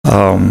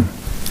I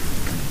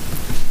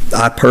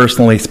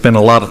personally spend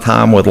a lot of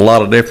time with a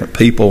lot of different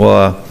people,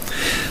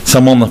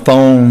 some on the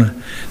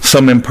phone,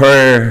 some in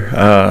prayer,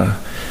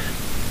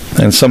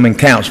 and some in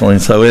counseling.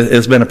 So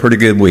it's been a pretty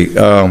good week.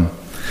 I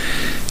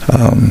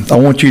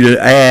want you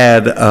to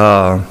add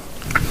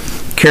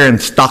Karen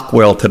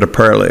Stockwell to the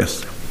prayer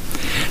list.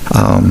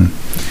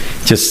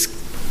 Just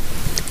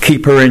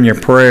keep her in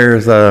your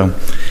prayers.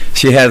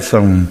 She had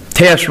some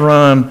tests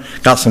run,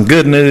 got some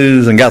good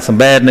news and got some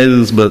bad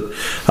news, but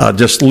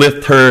just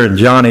lift her and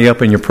Johnny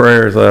up in your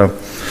prayers.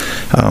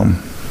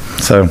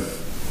 So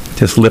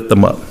just lift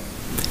them up.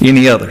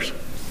 Any others?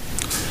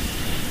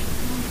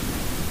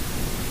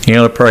 Any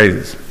other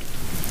praises?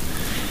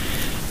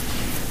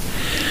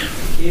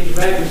 Kids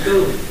back in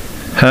school.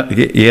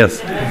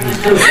 Yes.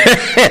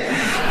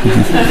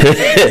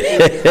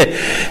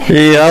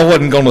 Yeah, I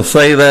wasn't going to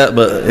say that,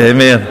 but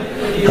amen.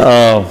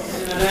 I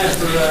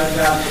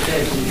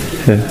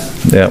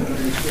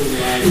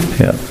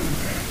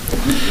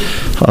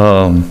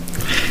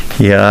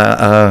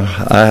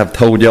have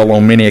told y'all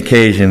on many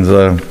occasions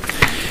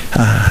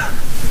I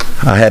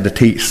had to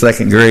teach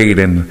second grade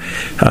and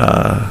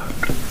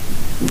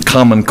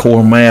Common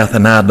Core math,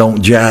 and I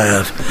don't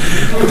jive.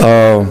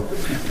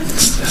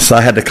 So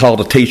I had to call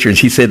the teacher, and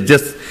she said,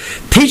 "Just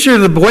teach her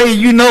the way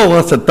you know."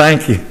 I said,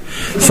 "Thank you."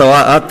 So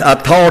I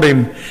taught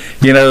him,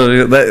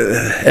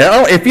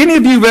 if any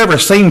of you have ever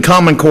seen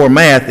Common Core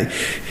math,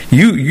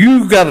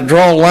 you got to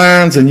draw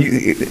lines, and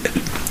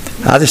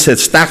I just said,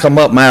 "Stack them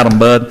up, madam,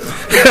 bud."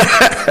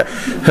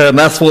 And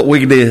that's what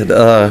we did.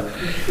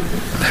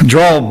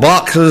 Draw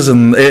boxes,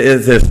 and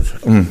they'd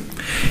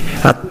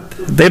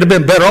have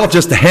been better off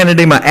just to handed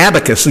him an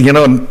abacus,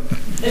 and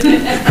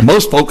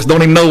most folks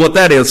don't even know what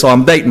that is, so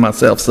I'm dating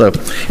myself. So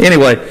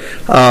anyway,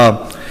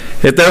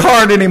 if they're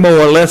hard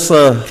anymore, let's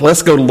go to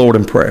the Lord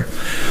in prayer.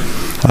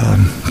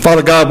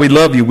 Father God, we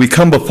love you. We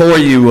come before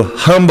you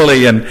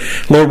humbly, and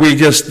Lord, we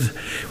just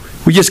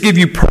give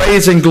you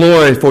praise and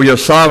glory for your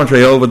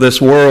sovereignty over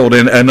this world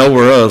and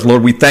over us.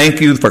 Lord, we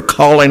thank you for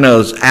calling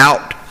us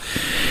out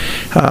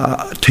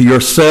to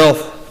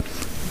yourself,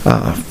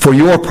 for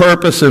your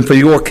purpose and for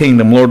your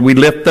kingdom. Lord, we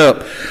lift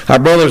up our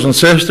brothers and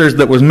sisters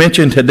that was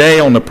mentioned today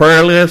on the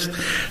prayer list.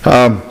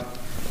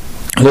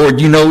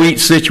 Lord, you know each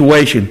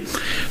situation.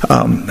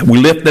 We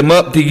lift them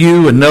up to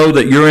you and know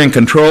that you're in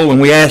control, and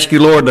we ask you,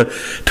 Lord,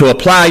 to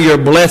apply your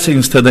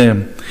blessings to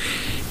them,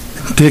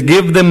 to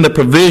give them the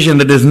provision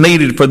that is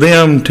needed for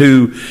them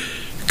to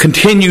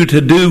continue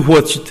to do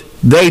what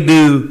they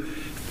do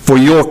for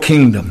your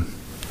kingdom.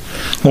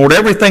 Lord,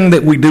 everything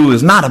that we do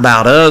is not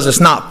about us. It's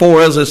not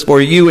for us. It's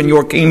for you and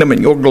your kingdom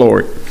and your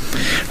glory.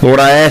 Lord,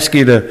 I ask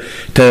you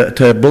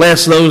to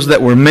bless those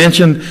that were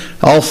mentioned.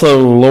 Also,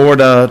 Lord,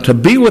 to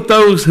be with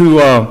those who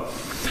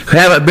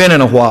haven't been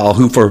in a while,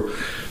 who for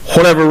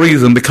whatever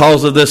reason,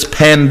 because of this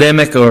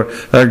pandemic or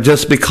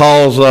just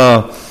because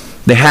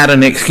they had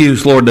an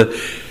excuse, Lord, to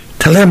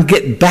let them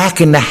get back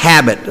in the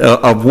habit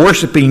of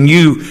worshiping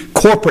you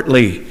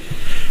corporately.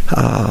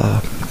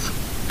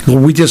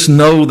 Lord, we just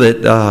know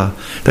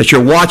that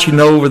you're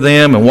watching over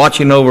them and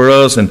watching over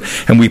us, and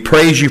we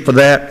praise you for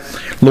that.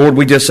 Lord,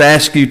 we just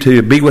ask you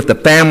to be with the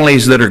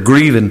families that are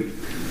grieving.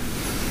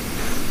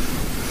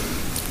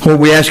 Lord,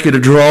 we ask you to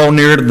draw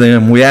near to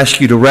them. We ask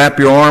you to wrap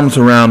your arms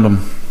around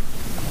them.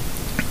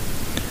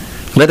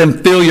 Let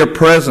them feel your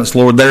presence,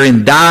 Lord. They're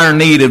in dire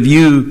need of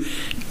you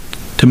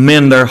to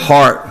mend their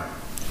heart.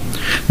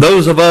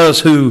 Those of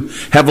us who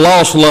have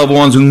lost loved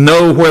ones, who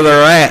know where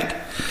they're at,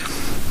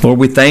 Lord,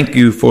 we thank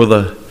you for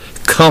the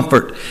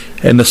comfort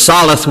and the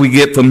solace we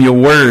get from your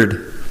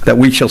word that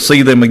we shall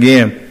see them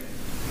again.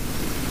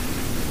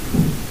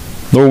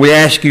 Lord, we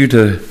ask you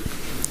to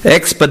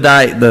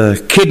expedite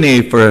the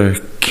kidney for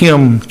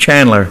Kim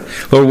Chandler.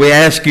 Lord, we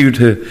ask you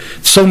to,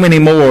 so many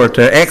more,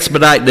 to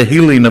expedite the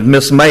healing of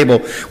Miss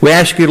Mabel. We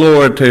ask you,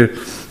 Lord, to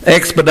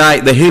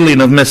expedite the healing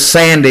of Miss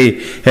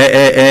Sandy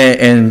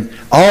and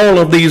all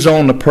of these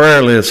on the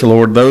prayer list,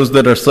 Lord. Those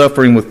that are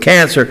suffering with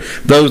cancer,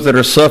 those that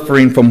are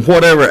suffering from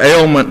whatever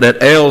ailment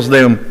that ails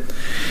them.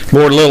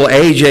 Lord, little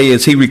AJ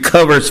as he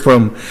recovers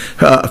from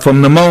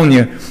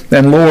pneumonia.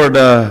 And Lord,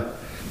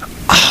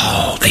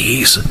 all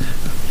these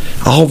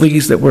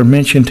that were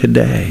mentioned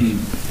today.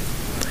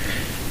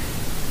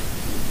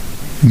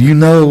 You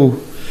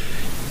know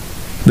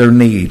their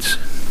needs.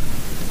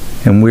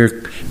 And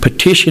we're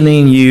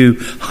petitioning you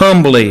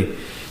humbly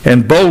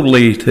and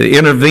boldly to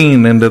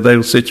intervene into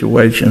those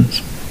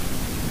situations.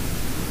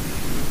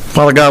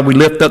 Father God, we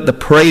lift up the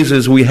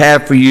praises we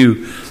have for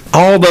you.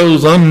 All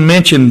those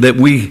unmentioned that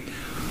we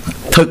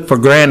took for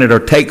granted or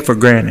take for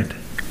granted.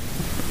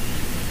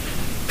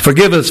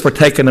 Forgive us for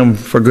taking them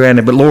for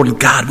granted. But Lord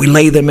God, we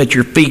lay them at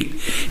your feet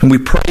and we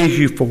praise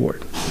you for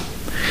it.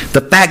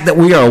 The fact that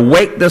we are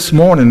awake this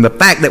morning, the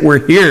fact that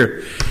we're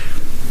here,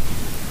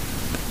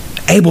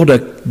 able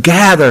to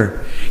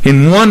gather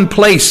in one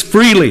place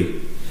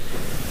freely.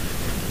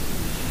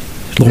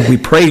 Lord, we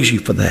praise you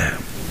for that.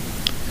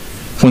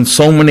 When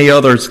so many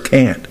others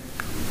can't.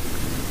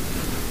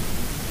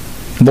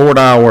 Lord,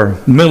 our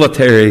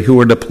military who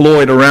are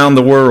deployed around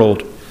the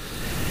world,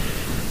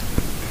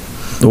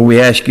 Lord, we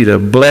ask you to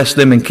bless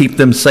them and keep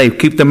them safe.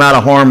 Keep them out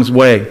of harm's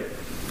way.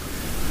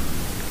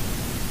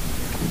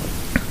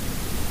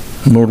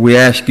 Lord, we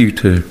ask you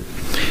to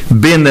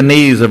bend the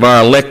knees of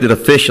our elected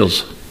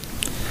officials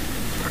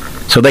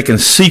so they can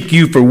seek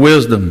you for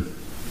wisdom.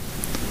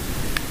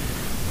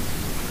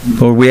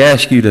 Lord, we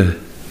ask you to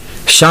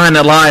shine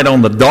a light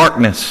on the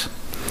darkness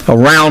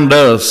around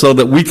us so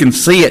that we can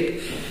see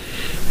it,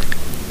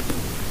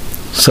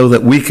 so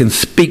that we can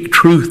speak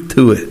truth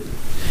to it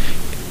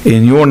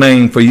in your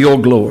name for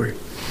your glory.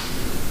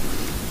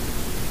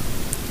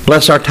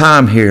 Bless our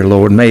time here,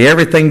 Lord. May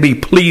everything be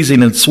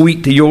pleasing and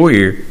sweet to your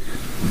ear.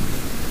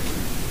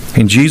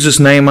 In Jesus'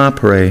 name I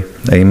pray.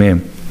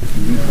 Amen.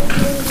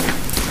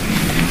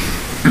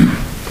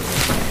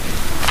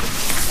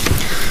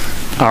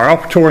 Our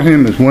offertory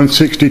hymn is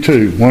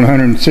 162.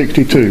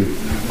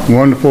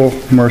 Wonderful,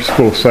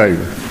 Merciful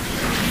Savior.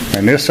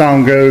 And this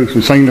song goes,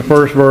 we sing the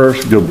first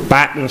verse, go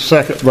back to the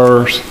second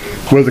verse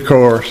with the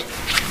chorus,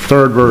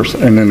 third verse,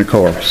 and then the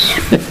chorus.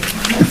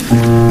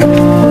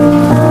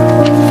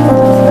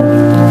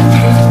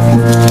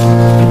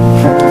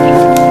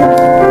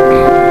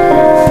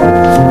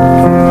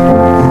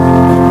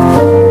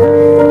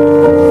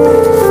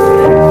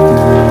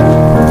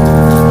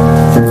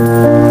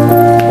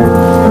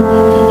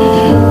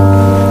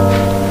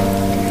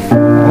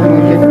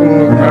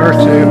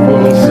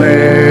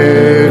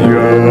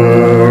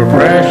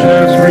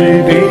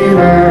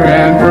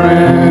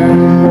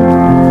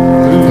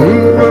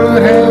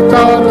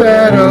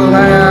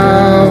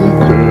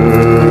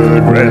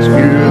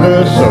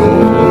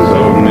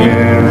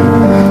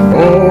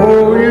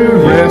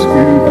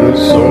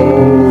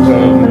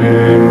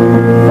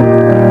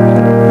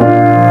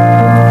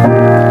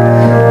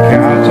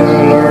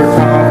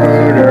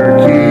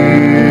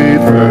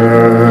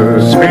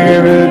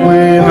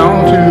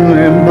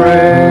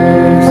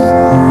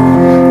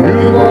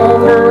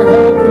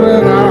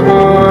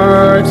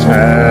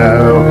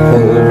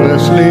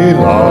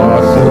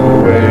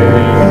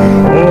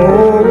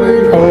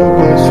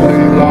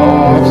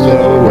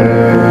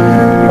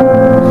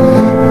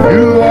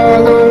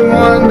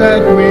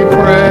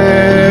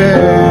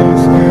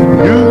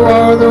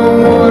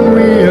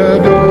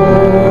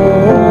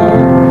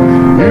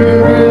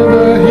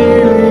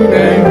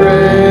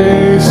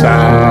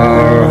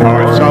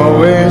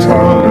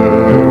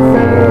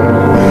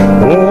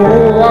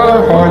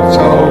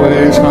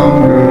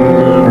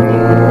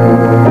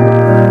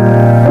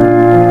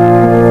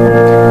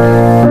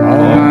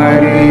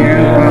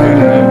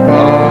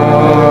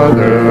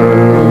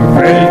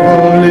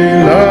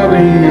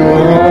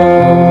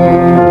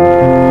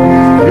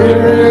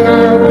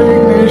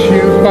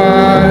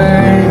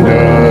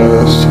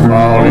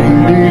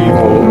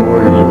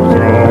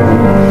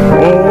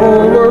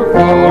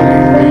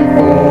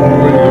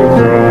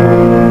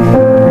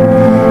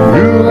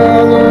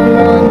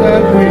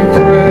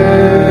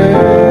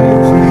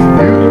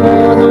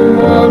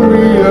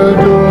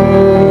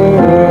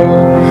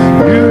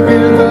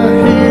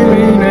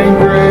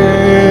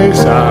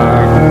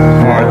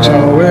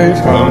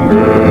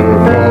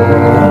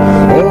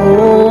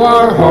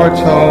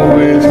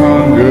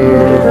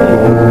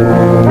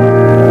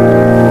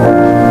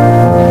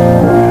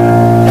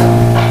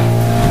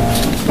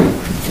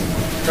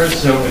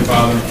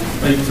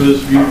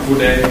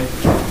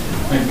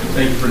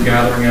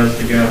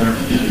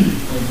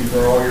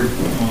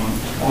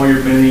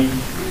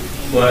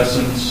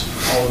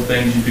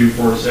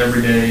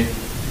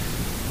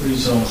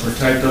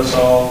 Protect us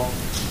all.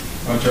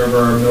 Watch over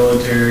our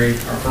military,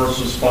 our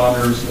first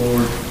responders,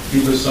 Lord.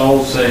 Keep us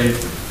all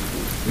safe.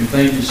 We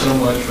thank you so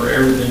much for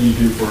everything you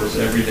do for us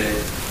every day.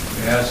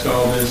 We ask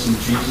all this in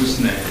Jesus'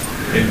 name.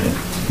 Amen.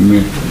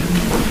 Amen.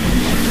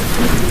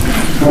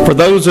 For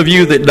those of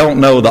you that don't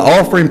know, the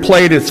offering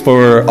plate is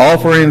for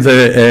offerings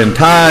and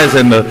tithes,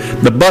 and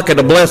the bucket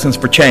of blessings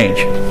for change.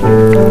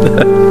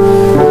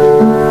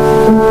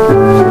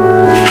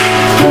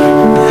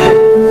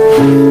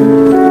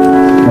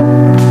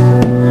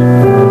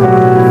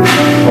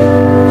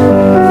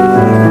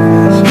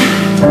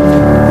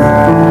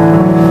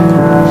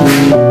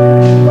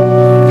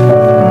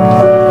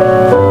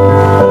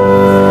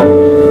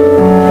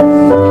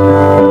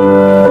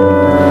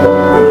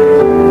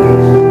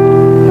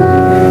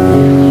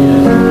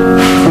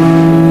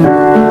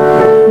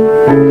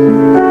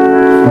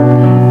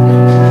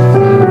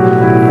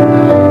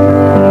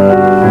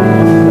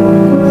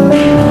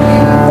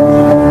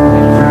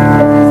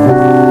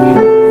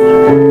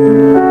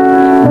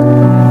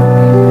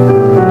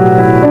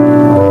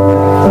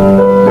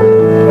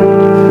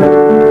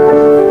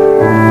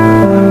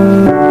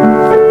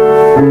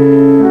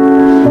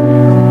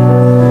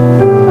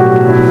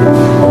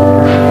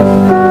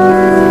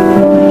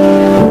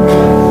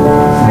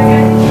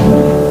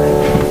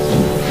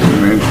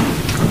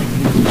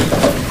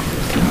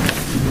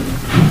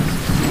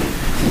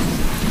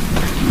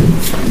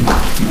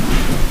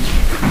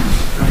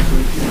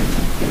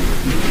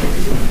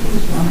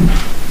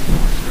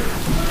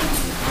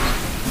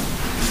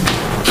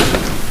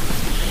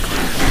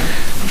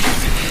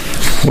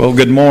 Well,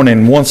 good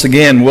morning. Once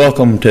again,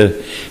 welcome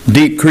to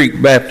Deep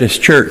Creek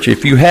Baptist Church.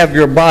 If you have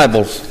your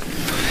Bibles,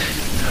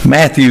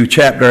 Matthew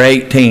chapter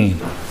 18.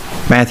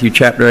 Matthew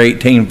chapter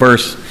 18,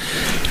 verse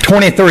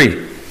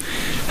 23.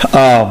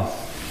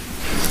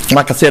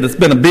 Like I said, it's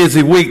been a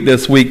busy week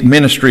this week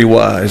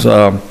ministry-wise.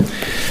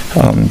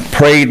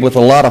 Prayed with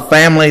a lot of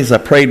families. I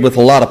prayed with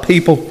a lot of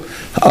people.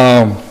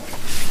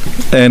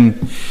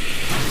 And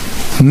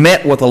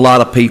met with a lot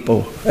of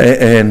people.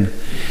 And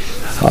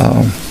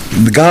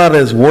God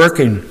is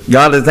working.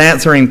 God is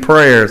answering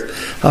prayers.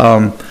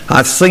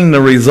 I've seen the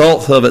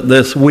results of it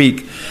this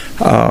week.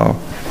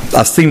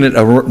 I've seen it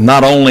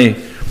not only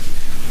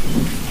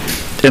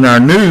in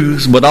our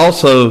news, but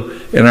also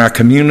in our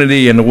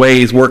community and the way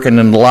He's working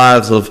in the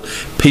lives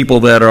of people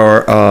that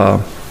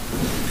are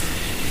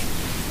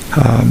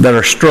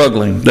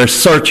struggling. They're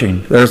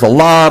searching. There's a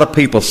lot of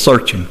people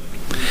searching,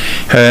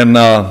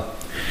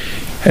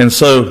 and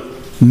so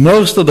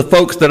most of the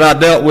folks that I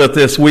dealt with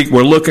this week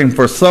were looking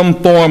for some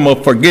form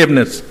of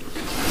forgiveness,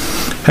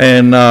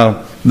 and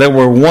they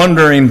were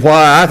wondering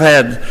why. I've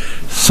had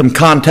some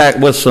contact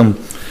with some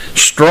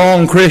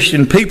strong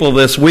Christian people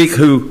this week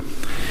who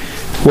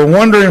were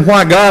wondering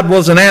why God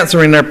wasn't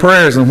answering their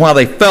prayers and why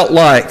they felt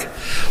like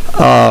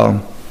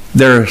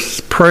their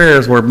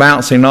prayers were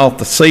bouncing off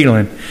the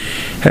ceiling.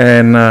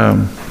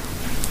 And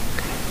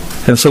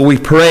so we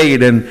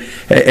prayed,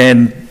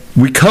 and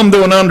we come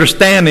to an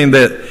understanding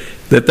that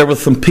there were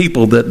some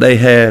people that they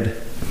had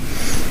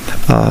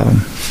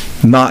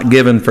not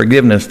given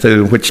forgiveness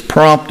to, which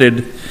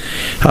prompted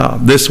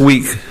this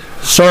week's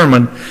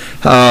sermon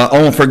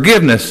on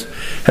forgiveness.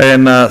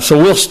 And so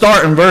we'll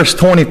start in verse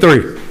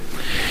 23.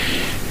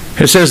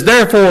 It says,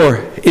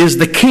 "Therefore is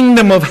the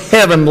kingdom of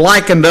heaven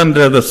likened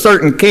unto the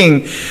certain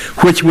king,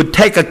 which would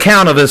take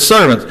account of his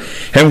servants.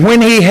 And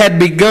when he had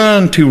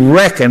begun to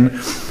reckon,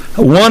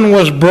 one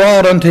was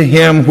brought unto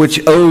him which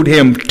owed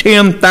him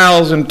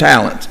 10,000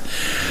 talents.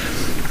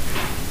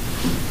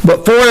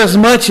 But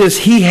forasmuch as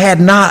he had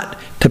not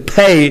to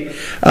pay,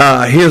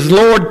 his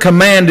Lord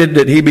commanded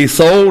that he be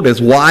sold, his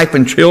wife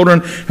and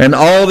children, and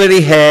all that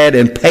he had,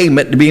 and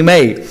payment to be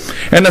made.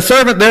 And the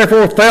servant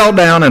therefore fell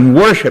down and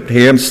worshipped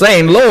him,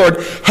 saying,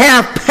 Lord,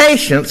 have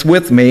patience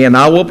with me, and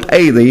I will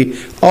pay thee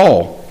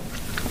all.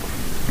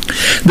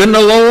 Then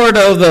the Lord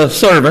of the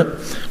servant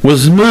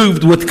was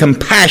moved with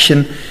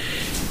compassion,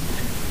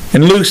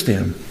 and loosed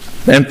him,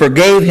 and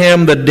forgave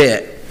him the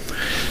debt.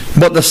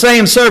 But the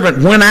same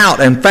servant went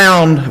out and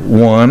found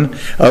one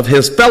of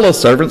his fellow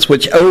servants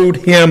which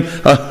owed him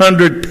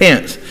 100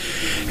 pence.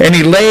 And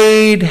he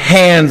laid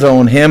hands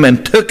on him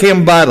and took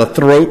him by the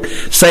throat,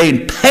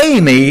 saying, Pay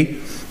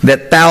me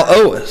that thou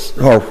owest,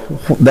 or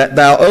that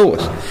thou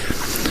owest.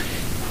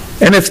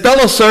 And his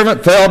fellow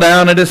servant fell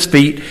down at his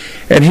feet,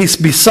 and he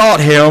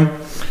besought him,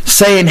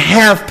 saying,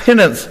 Have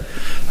penance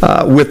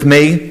with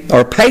me,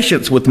 or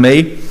patience with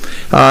me,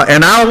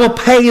 and I will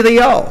pay thee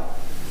all.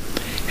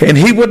 And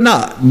he would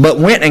not, but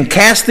went and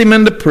cast him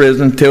into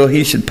prison till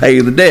he should pay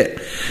the debt.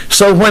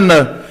 So when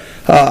the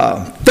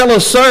fellow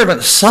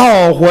servants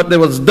saw what there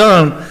was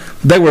done,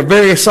 they were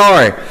very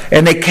sorry.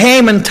 And they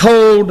came and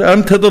told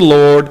unto the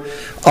Lord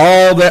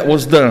all that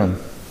was done.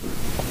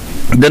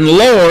 Then the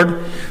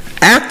Lord,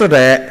 after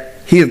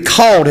that, he had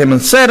called him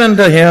and said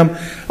unto him,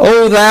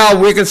 O thou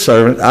wicked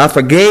servant, I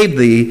forgave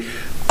thee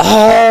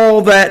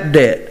all that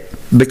debt,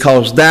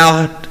 because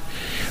thou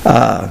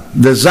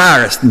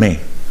desirest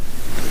me.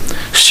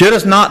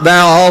 Shouldest not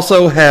thou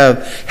also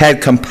have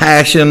had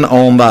compassion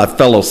on thy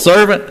fellow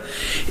servant,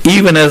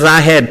 even as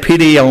I had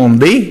pity on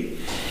thee?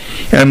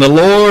 And the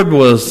Lord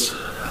was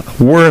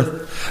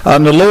wroth,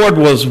 and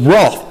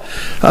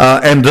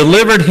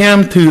delivered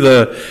him to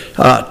the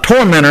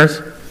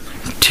tormentors,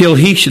 till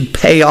he should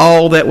pay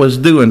all that was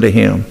due unto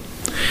him.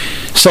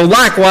 So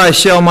likewise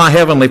shall my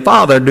heavenly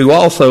Father do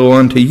also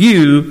unto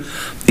you,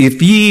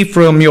 if ye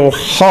from your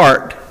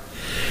heart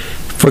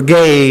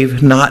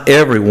forgave not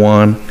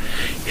everyone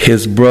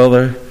his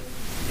brother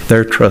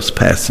their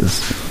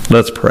trespasses."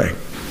 Let's pray.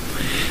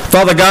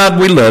 Father God,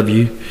 we love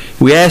you.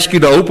 We ask you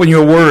to open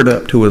your word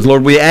up to us.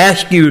 Lord, we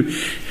ask you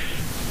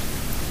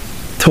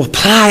to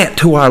apply it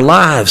to our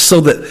lives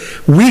so that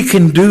we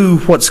can do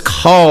what's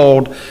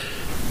called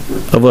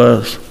of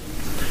us.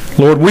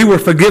 Lord, we were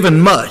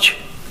forgiven much.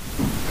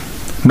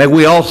 May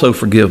we also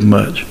forgive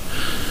much.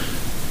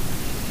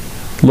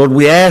 Lord,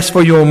 we ask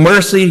for your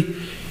mercy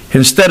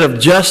instead of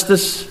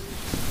justice,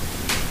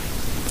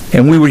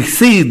 and we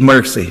receive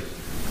mercy.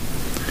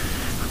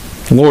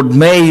 Lord,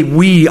 may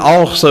we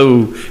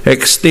also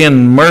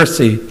extend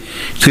mercy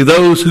to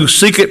those who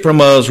seek it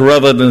from us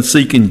rather than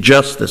seeking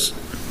justice.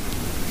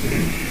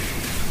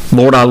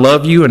 Lord, I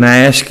love you, and I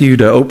ask you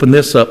to open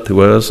this up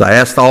to us. I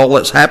ask all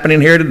that's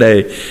happening here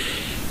today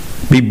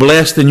be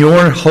blessed in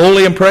your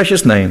holy and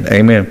precious name.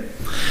 Amen.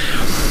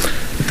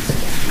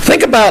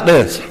 Think about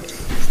this.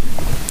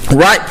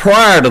 Right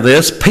prior to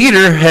this,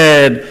 Peter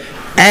had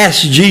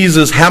asked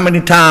Jesus how many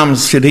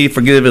times should he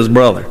forgive his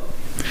brother.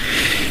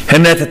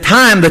 And at the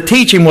time, the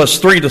teaching was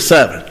 3 to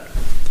 7.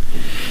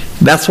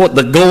 That's what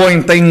the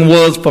going thing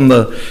was from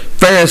the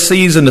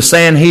Pharisees and the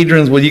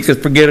Sanhedrins. Well, you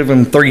could forgive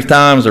him 3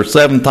 times or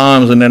 7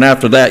 times, and then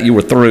after that you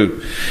were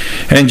through.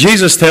 And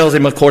Jesus tells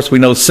him, of course, we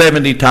know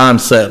 70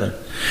 times 7.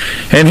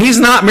 And he's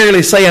not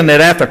merely saying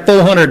that after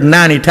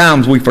 490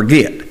 times we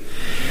forget.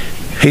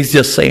 He's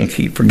just saying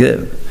keep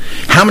forgiving.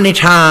 How many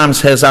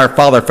times has our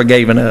Father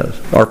forgiven us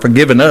or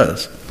forgiven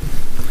us?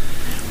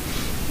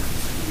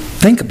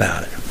 Think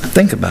about it.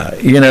 Think about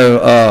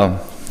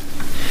it.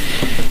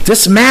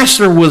 This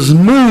master was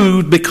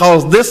moved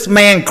because this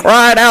man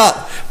cried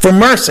out for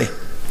mercy.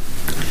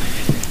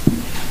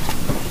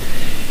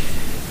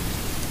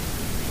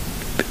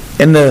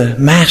 And the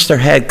master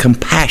had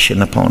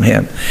compassion upon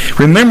him.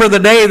 Remember the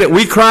day that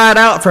we cried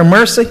out for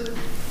mercy?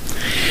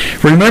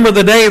 Remember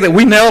the day that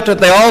we knelt at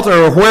the altar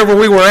or wherever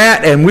we were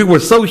at and we were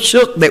so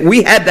shook that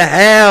we had to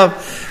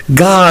have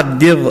God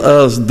give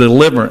us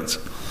deliverance.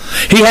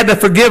 He had to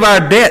forgive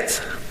our debts.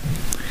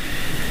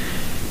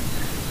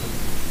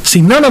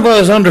 See, none of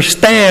us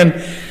understand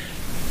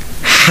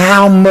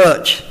how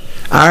much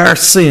our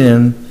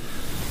sin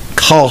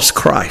cost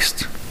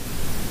Christ.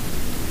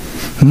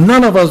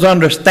 None of us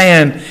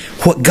understand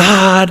what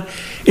God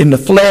in the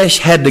flesh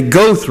had to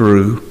go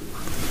through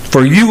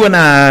for you and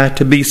I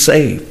to be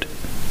saved.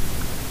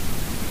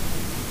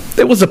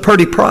 It was a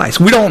pretty price.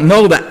 We don't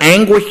know the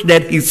anguish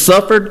that he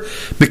suffered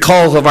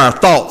because of our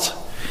thoughts.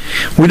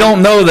 We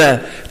don't know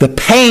the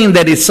pain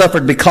that he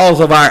suffered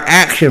because of our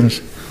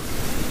actions.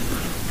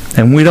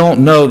 And we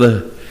don't know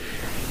the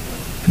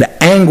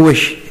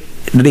anguish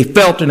that he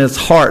felt in his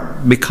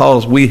heart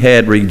because we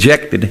had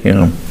rejected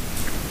him.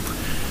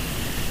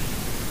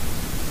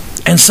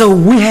 And so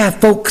we have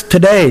folks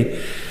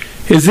today.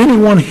 Is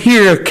anyone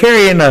here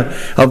carrying a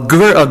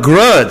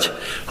grudge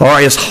or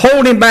is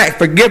holding back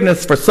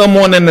forgiveness for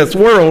someone in this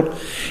world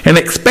and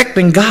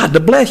expecting God to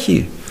bless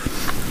you?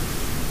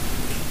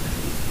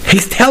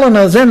 He's telling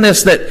us in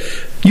this that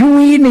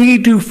we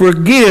need to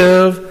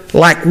forgive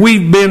like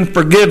we've been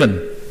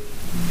forgiven.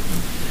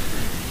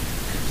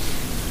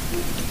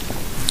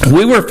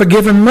 We were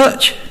forgiven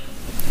much.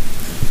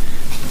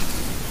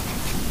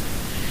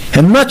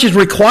 And much is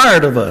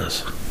required of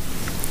us.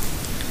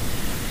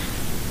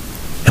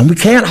 And we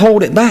can't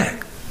hold it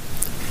back.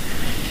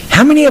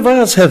 How many of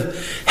us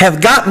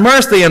have got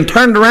mercy and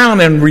turned around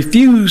and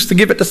refused to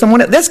give it to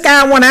someone else? This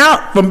guy went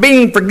out from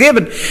being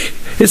forgiven.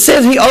 It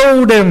says he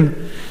owed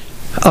him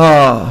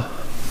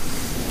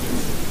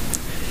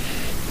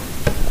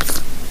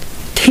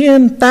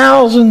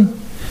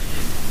 10,000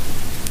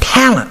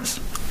 talents.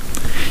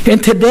 In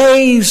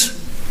today's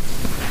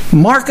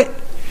market,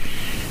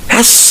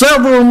 that's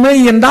several $1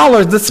 million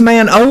this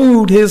man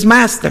owed his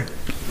master.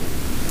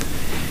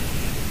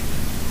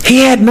 He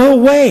had no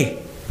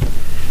way.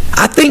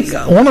 I think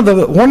one of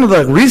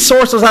the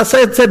resources I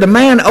said the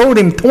man owed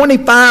him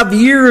 25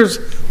 years'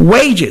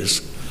 wages.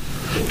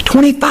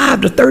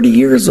 25 to 30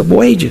 years of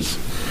wages.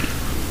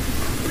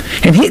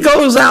 And he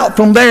goes out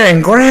from there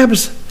and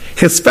grabs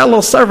his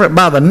fellow servant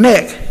by the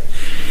neck,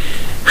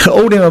 who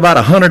owed him about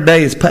 100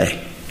 days'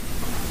 pay,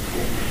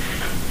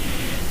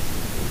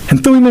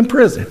 and threw him in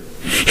prison.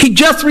 He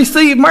just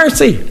received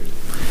mercy.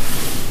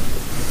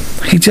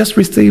 He just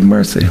received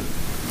mercy.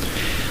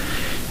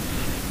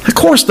 Of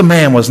course the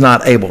man was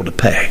not able to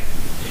pay.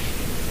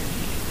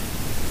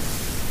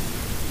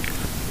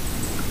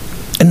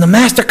 And the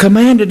master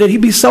commanded that he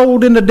be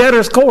sold into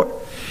debtor's court.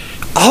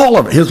 All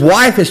of it. His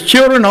wife, his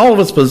children, all of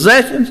his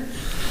possessions.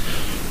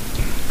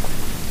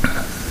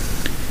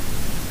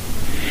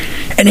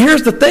 And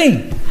here's the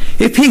thing.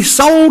 If he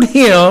sold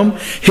him,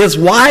 his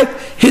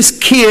wife, his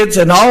kids,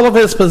 and all of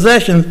his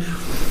possessions,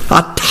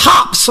 a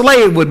top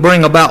slave would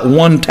bring about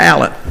 1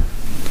 talent.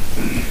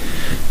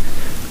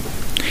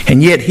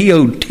 And yet he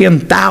owed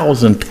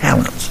 10,000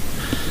 talents.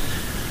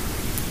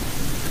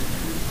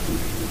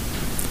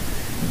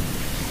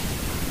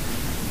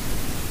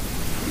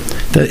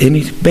 And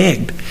he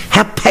begged,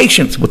 have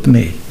patience with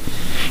me,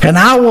 and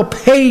I will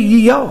pay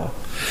ye all.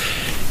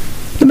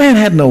 The man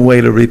had no way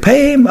to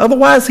repay him,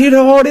 otherwise he'd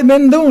already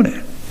been doing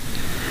it.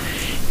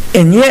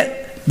 And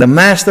yet the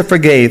master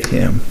forgave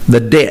him the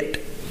debt.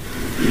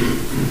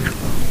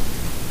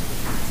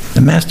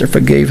 The master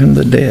forgave him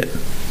the debt.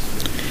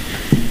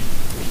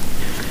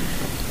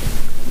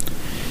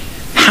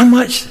 How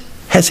much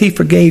has he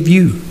forgave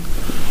you?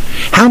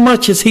 How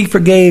much has he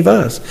forgave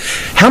us?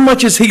 How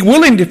much is he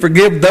willing to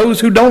forgive those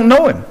who don't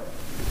know him?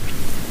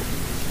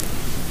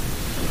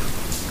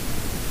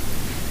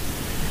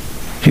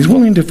 He's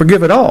willing to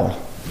forgive it all.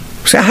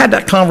 See, I had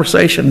that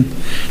conversation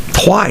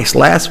twice,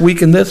 last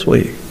week and this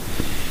week.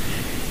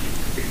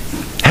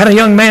 I had a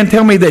young man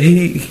tell me that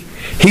he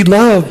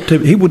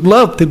would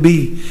love to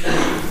be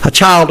a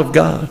child of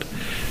God.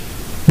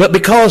 But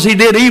because he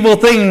did evil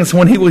things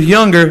when he was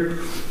younger,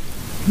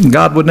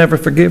 God would never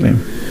forgive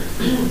him.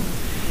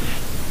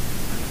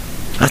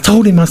 I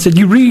told him, I said,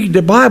 you read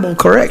the Bible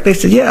correct? They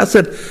said, yeah. I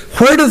said,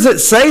 where does it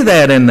say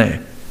that in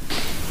there?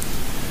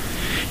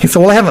 He said,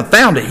 well, I haven't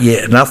found it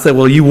yet. And I said,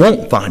 well, you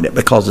won't find it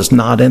because it's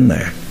not in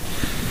there.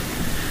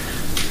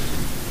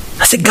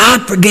 I said,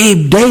 God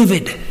forgave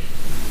David.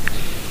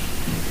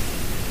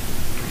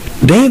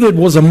 David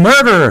was a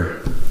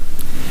murderer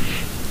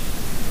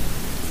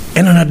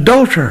and an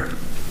adulterer.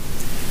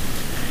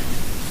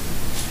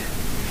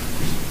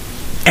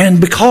 And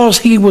because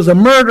he was a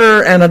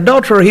murderer and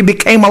adulterer, he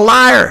became a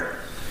liar.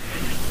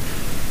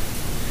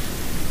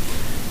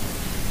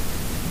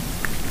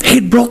 He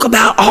broke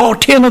about all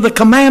 10 of the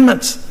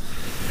commandments.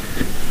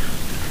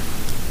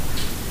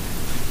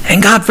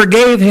 And God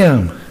forgave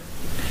him.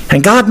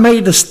 And God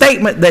made the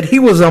statement that he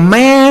was a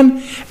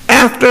man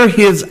after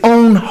his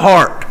own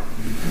heart.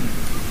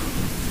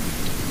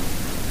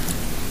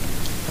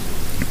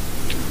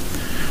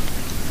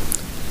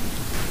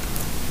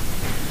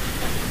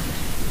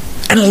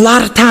 And a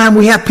lot of time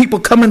we have people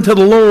coming to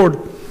the Lord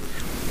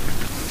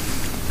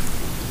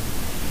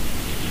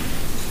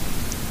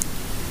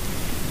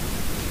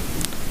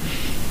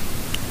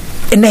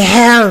and they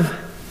have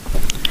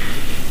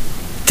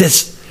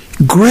this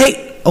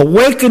great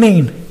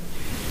awakening.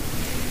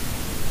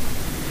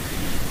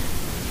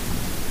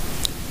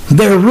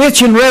 They're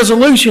rich in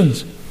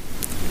resolutions.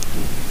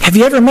 Have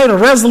you ever made a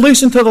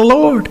resolution to the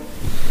Lord?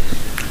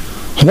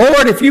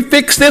 Lord, if you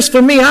fix this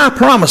for me, I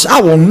promise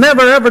I will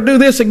never ever do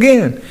this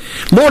again.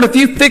 Lord, if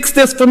you fix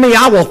this for me,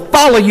 I will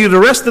follow you the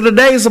rest of the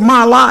days of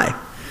my life.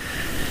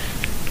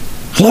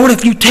 Lord,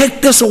 if you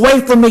take this away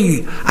from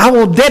me, I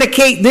will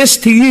dedicate this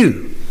to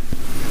you.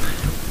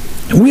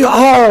 We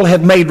all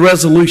have made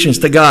resolutions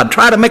to God.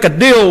 Try to make a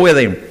deal with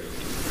Him.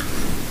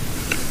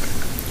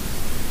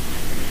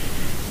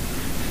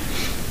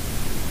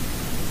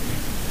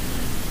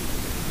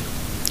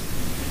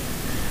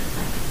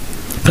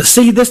 But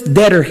see, this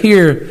debtor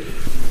here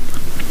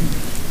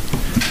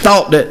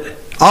thought that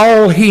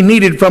all he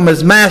needed from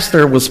his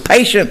master was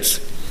patience.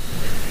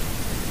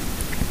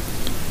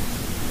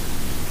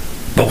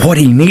 But what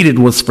he needed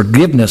was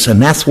forgiveness,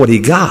 and that's what he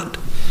got.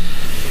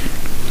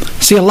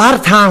 See, a lot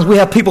of times we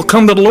have people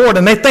come to the Lord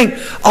and they think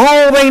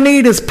all they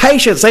need is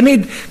patience. They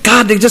need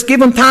God to just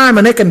give them time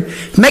and they can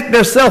make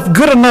themselves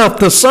good enough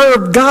to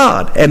serve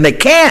God. And they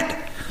can't.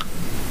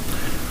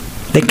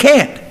 They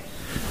can't.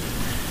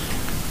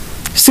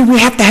 See, we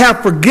have to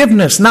have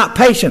forgiveness, not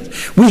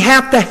patience. We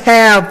have to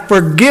have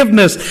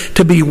forgiveness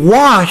to be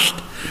washed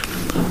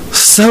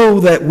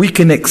so that we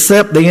can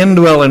accept the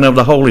indwelling of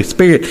the Holy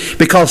Spirit.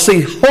 Because,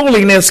 see,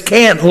 holiness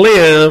can't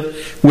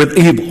live with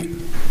evil.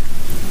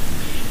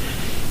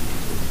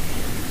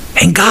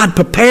 And God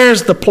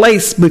prepares the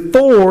place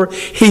before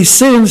He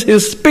sends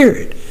His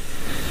Spirit.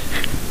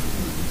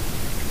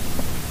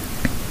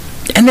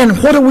 And then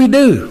what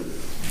do?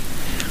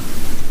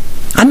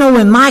 I know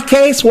in my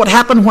case, what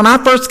happened when I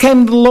first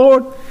came to the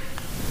Lord,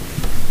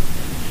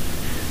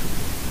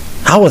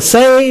 I was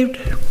saved.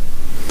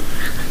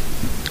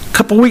 A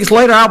couple weeks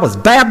later, I was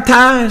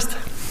baptized.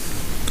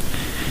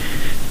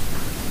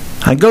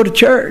 I go to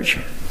church,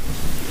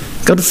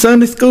 go to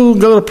Sunday school,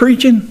 go to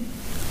preaching.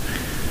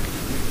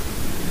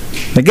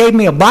 They gave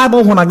me a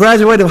Bible when I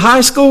graduated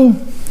high school.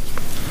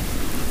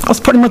 I was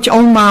pretty much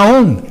on my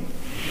own.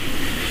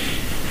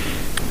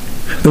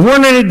 There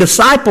weren't any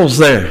disciples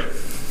there.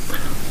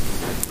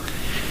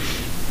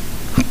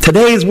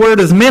 Today's word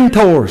is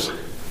mentors.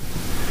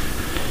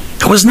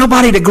 There was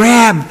nobody to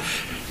grab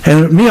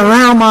and me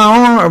around my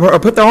arm or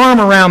put their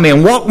arm around me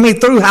and walk me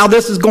through how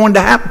this is going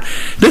to happen.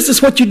 This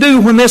is what you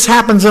do when this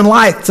happens in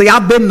life. See,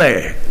 I've been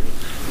there.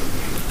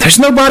 There's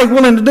nobody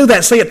willing to do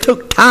that. See, it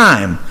took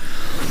time.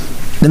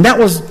 And that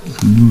was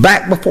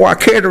back before I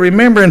care to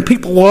remember, and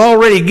people were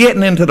already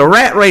getting into the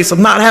rat race of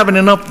not having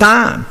enough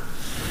time.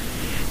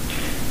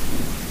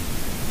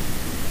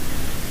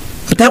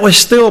 But that was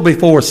still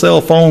before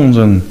cell phones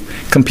and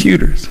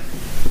computers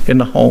in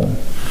the home.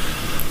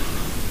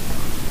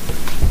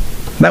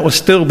 That was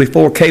still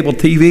before cable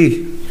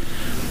TV.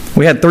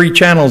 We had 3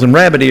 channels and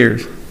rabbit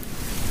ears.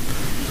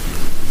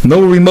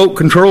 No remote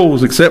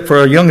controls except for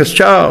our youngest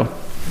child.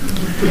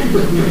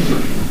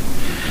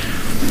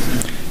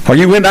 Or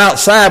you went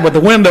outside with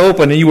the window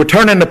open and you were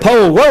turning the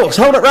pole. Whoa,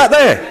 hold it right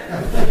there.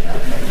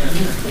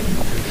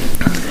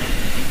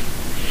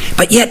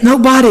 But yet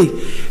nobody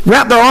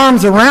wrapped their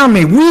arms around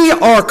me. We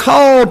are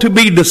called to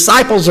be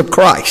disciples of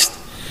Christ.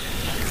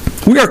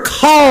 We are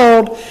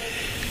called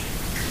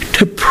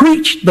to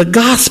preach the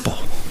gospel,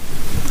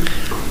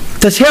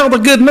 to tell the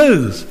good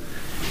news.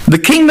 The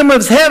kingdom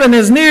of heaven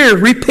is near.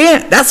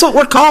 Repent. That's what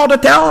we're called to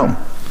tell them.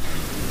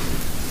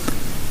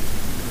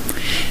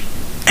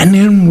 And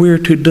then we're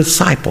to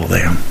disciple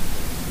them.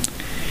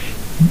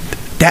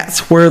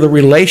 That's where the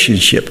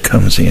relationship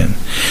comes in.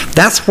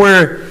 That's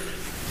where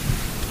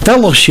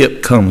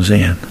fellowship comes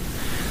in.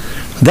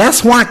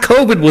 That's why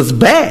COVID was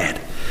bad.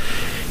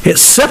 It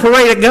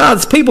separated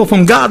God's people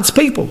from God's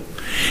people.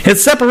 It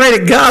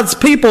separated God's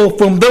people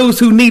from those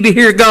who need to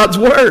hear God's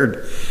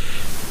word.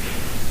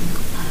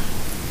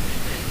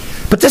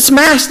 But this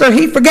master,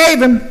 he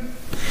forgave him.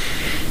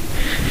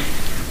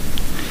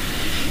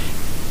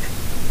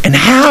 And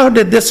how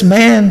did this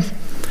man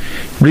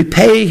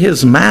repay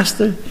his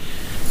master?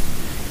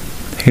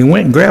 He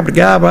went and grabbed the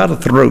guy by the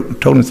throat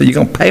and told him, "You're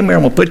going to pay me or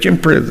I'm going to put you in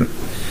prison."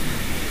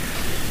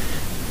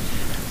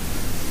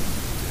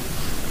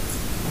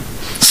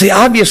 See,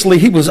 obviously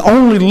he was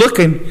only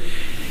looking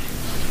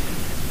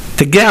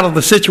to get out of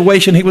the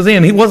situation he was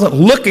in. He wasn't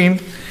looking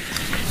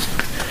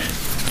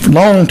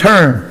long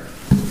term.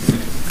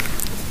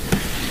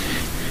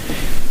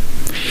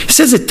 It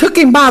says it took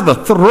him by the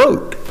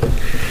throat.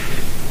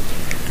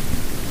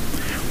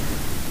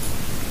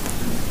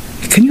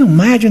 Can you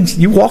imagine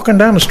you walking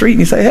down the street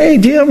and you say, "Hey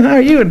Jim, how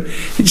are you?" And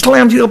he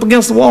slams you up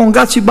against the wall and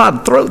got you by the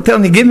throat,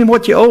 telling you, "Give me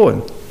what you owe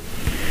him."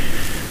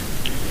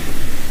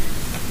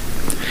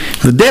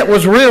 The debt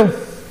was real.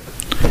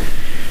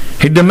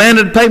 He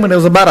demanded payment. It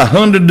was about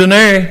 100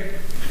 denarii,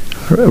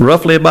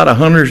 roughly about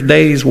 100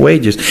 days'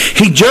 wages.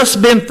 He'd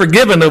just been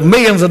forgiven of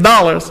millions of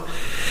dollars.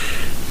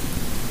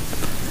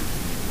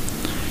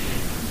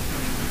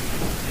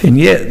 And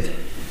yet,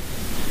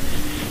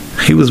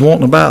 he was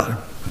wanting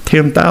about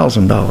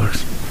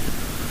 $10,000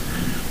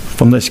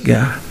 from this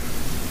guy.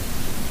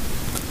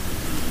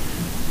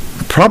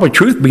 Probably,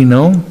 truth be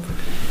known,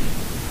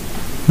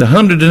 the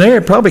 100 denarii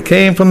probably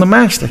came from the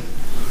master.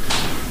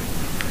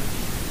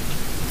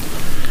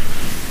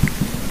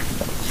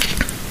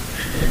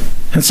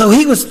 And so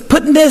he was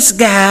putting this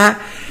guy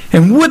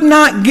and would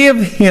not give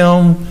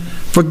him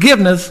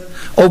forgiveness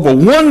over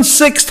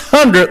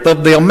 1/600th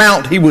of the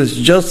amount he was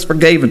just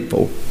forgiven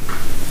for.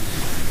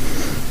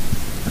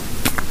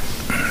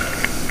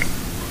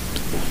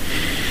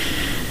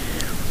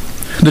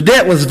 The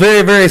debt was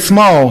very, very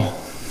small,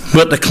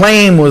 but the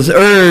claim was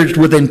urged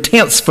with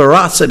intense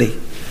ferocity.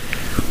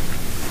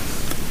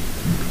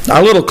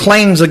 Our little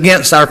claims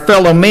against our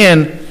fellow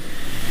men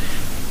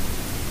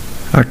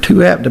are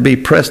too apt to be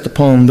pressed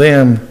upon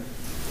them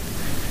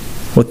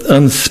with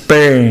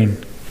unsparing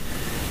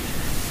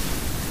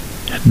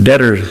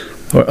debtors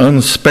or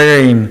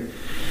unsparing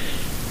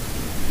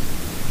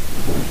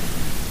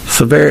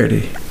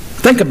severity.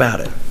 Think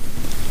about it.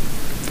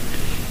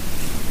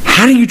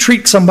 How do you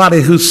treat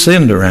somebody who's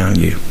sinned around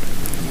you?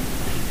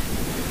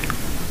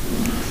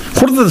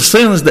 What are the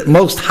sins that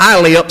most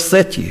highly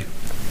upset you?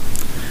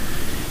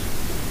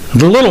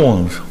 The little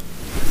ones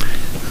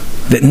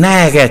that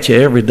nag at you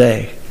every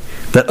day,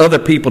 that other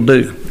people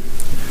do.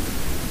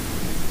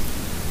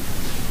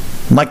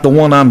 Like the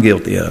one I'm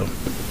guilty of.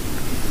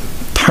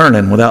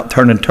 Turning without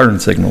turning turn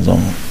signals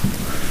on.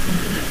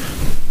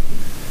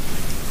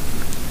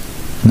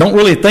 Don't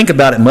really think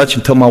about it much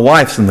until my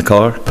wife's in the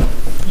car.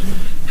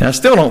 And I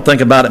still don't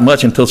think about it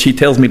much until she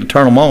tells me to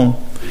turn them on.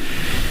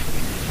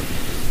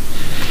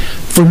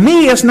 For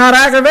me, it's not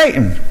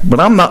aggravating. But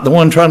I'm not the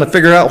one trying to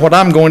figure out what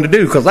I'm going to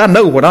do, because I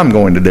know what I'm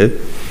going to do.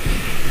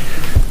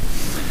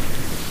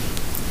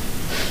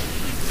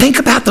 Think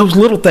about those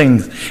little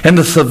things and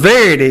the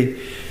severity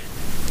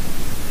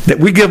that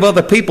we give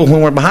other people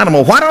when we're behind them.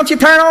 Well, why don't you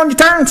turn on your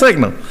turn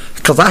signal?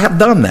 Because I have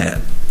done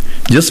that.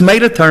 Just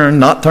made a turn,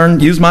 not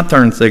turn, use my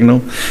turn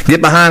signal, get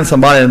behind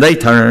somebody and they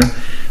turn,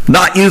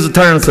 not use the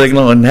turn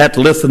signal and have to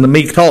listen to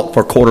me talk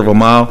for a quarter of a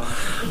mile.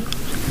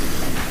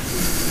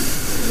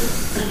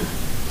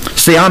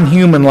 See, I'm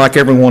human like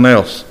everyone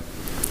else.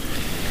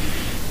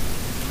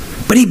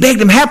 But he begged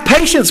him, have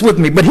patience with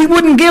me. But he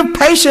wouldn't give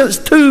patience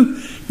to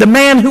the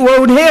man who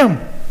owed him.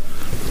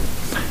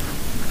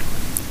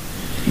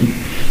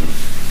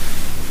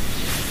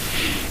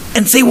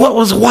 And see, what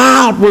was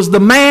wild was the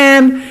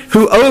man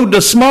who owed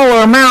the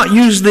smaller amount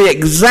used the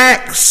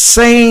exact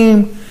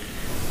same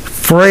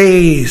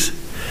phrase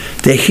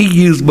that he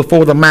used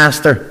before the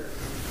master.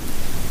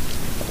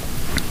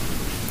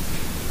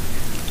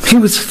 He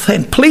was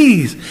saying,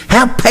 please,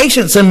 have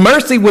patience and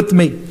mercy with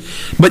me.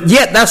 But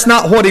yet, that's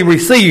not what he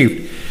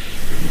received.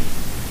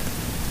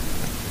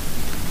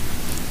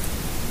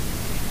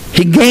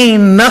 He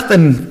gained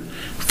nothing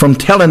from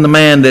telling the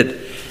man that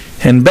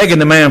and begging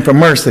the man for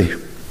mercy.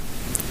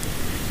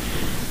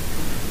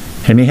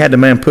 And he had the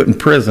man put in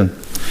prison.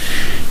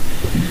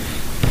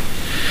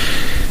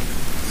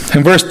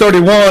 In verse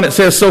 31 it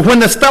says, so when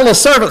this fellow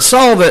servant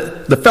saw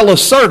that the fellow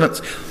servants,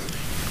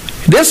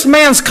 this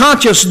man's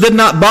conscience did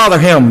not bother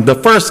him. The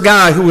first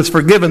guy who was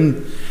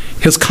forgiven,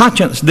 his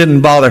conscience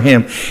didn't bother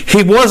him.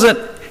 He wasn't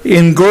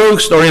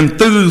engrossed or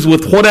enthused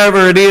with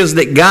whatever it is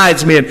that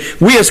guides men.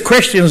 We as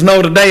Christians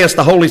know today it's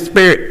the Holy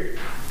Spirit.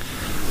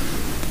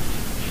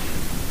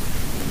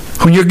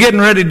 When you're getting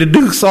ready to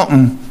do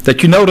something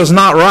that you know is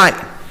not right,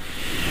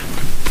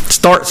 it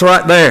starts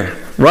right there,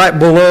 right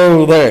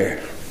below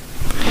there.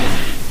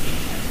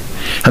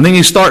 And then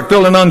you start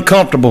feeling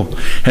uncomfortable.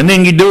 And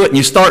then you do it and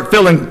you start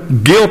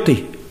feeling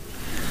guilty.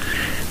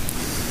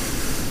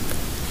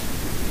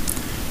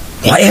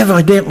 Well,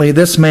 evidently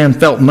this man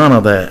felt none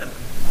of that.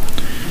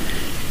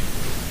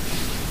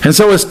 And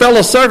so his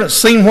fellow servants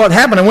seen what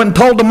happened and went and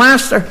told the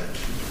master.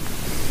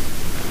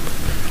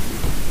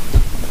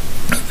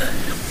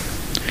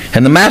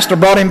 And the master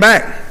brought him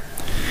back.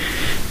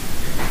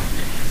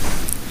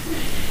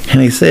 And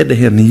he said to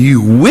him,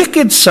 you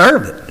wicked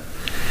servant.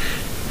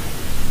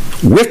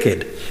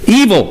 Wicked.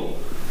 Evil.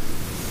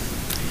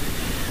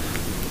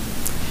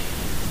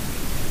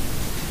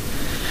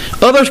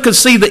 Others could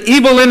see the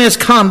evil in his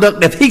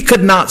conduct if he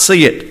could not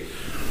see it.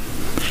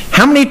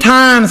 How many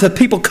times have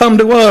people come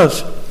to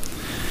us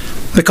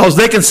Because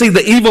they can see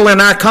the evil in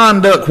our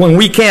conduct when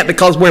we can't,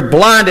 because we're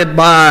blinded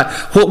by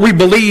what we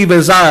believe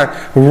is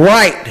our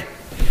right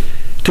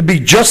to be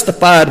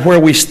justified where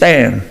we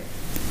stand.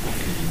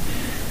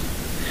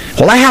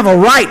 Well, I have a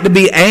right to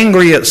be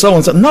angry at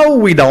so-and-so. No,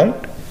 we don't.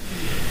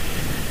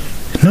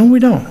 No, we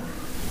don't.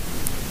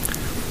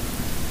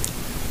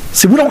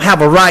 See, we don't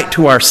have a right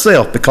to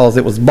ourselves because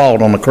it was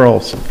bought on the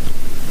cross.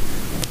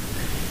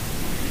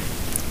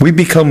 We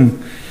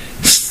become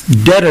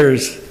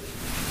debtors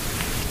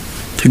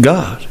to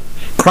God.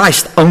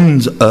 Christ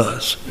owns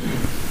us.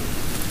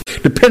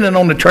 Depending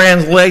on the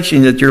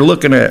translation that you're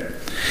looking at,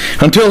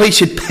 until he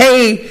should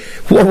pay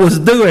what was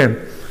due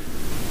him.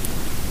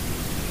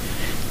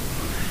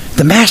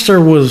 The master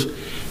was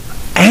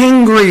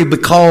angry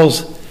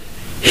because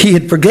he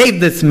had forgave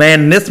this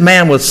man, and this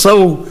man was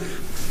so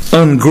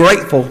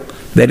ungrateful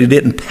that he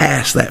didn't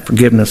pass that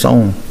forgiveness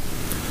on.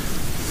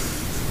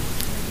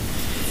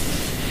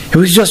 It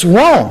was just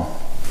wrong.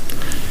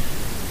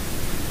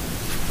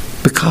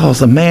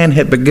 Because a man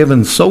had been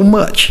given so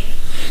much,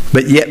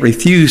 but yet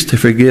refused to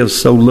forgive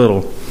so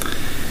little.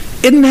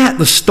 Isn't that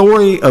the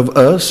story of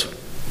us?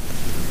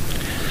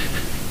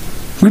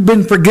 We've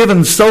been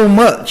forgiven so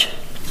much,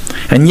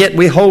 and yet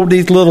we hold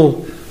these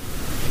little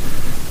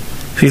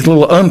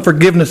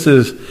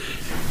unforgivenesses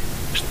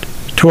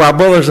to our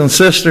brothers and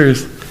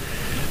sisters,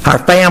 our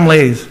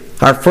families,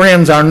 our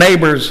friends, our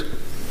neighbors,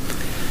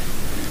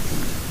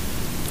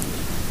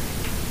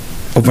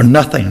 over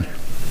nothing.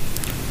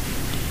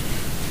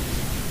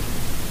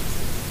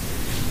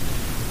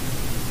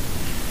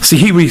 See,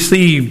 he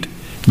received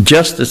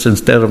justice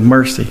instead of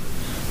mercy.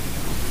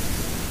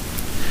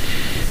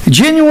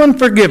 Genuine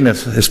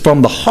forgiveness is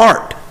from the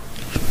heart.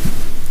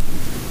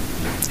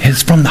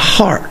 It's from the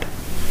heart.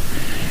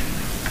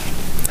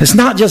 It's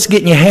not just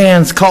getting your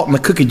hands caught in the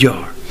cookie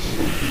jar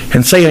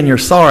and saying you're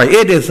sorry.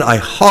 It is a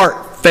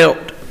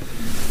heartfelt.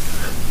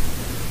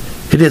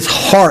 It is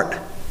heart.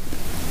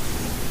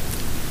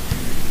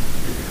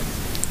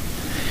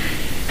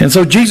 And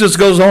so Jesus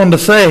goes on to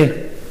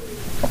say,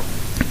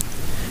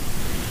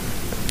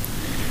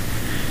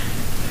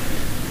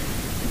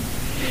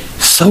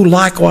 so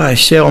likewise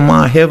shall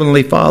my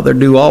heavenly Father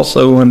do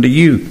also unto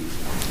you,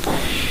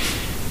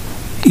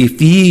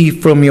 if ye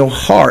from your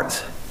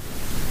hearts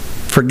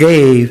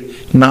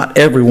forgave not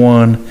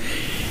everyone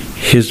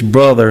his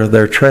brother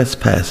their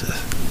trespasses.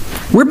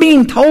 We're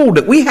being told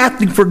that we have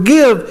to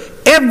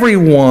forgive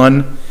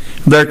everyone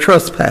their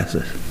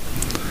trespasses.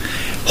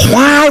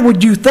 Why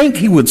would you think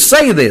he would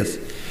say this?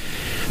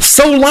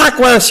 So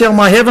likewise shall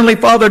my heavenly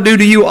Father do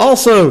to you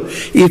also,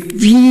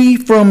 if ye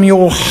from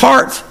your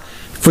hearts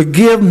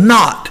forgive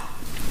not.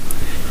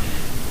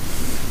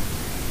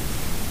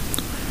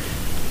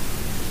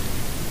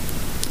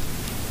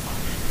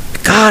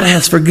 God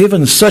has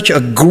forgiven such a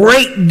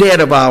great debt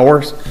of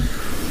ours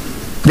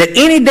that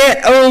any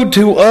debt owed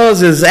to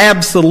us is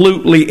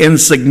absolutely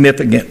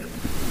insignificant.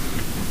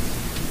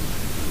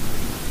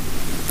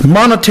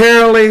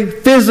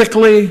 Monetarily,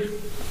 physically,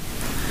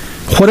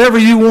 whatever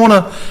you want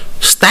to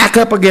stack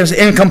up against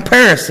in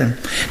comparison.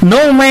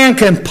 No man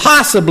can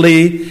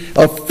possibly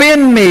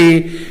offend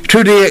me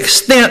to the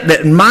extent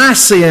that my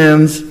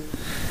sins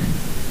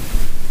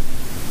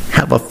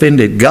have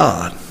offended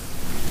God.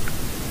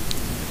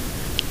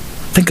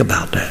 Think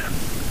about that.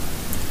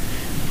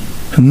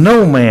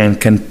 No man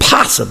can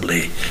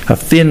possibly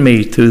offend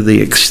me to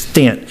the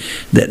extent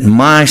that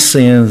my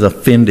sins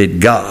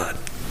offended God.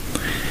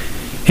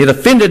 It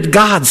offended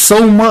God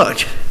so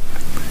much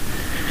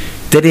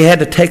that he had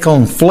to take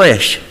on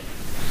flesh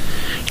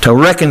to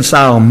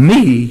reconcile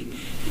me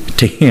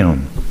to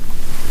him.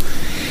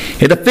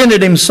 It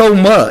offended him so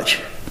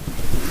much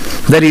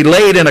that he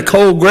laid in a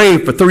cold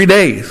grave for 3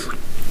 days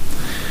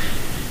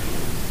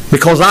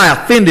because I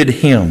offended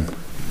him.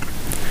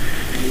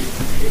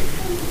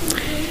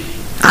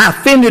 I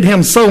offended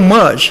him so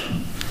much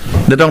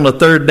that on the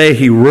third day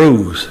he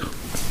rose,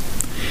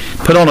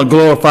 put on a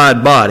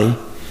glorified body,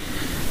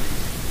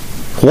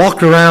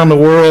 walked around the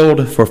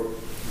world for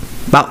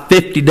about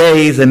 50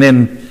 days and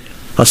then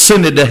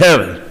ascended to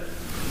heaven.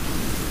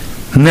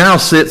 Now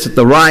sits at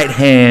the right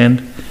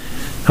hand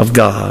of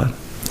God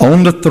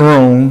on the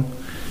throne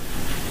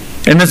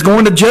and is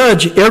going to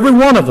judge every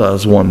one of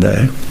us one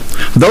day.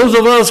 Those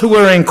of us who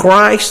are in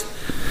Christ,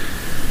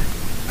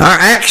 our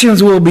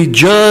actions will be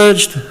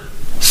judged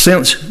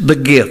since the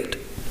gift.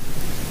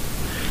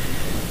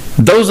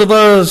 Those of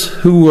us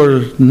who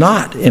are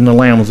not in the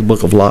Lamb's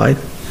Book of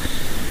Life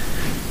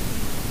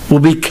will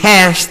be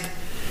cast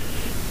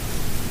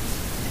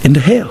into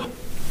hell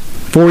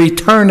for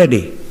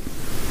eternity.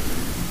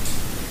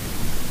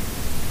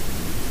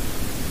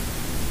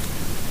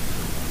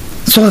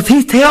 So if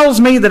he tells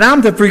me that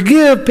I'm to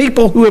forgive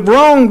people who have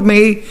wronged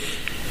me,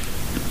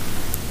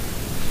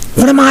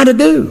 what am I to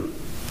do?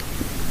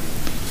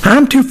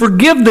 I'm to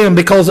forgive them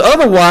because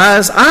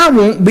otherwise I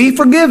won't be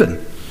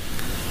forgiven.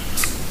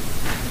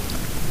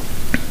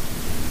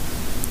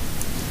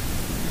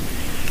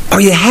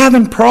 Are you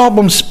having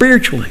problems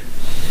spiritually?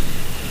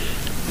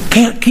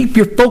 Can't keep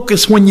your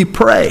focus when you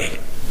pray.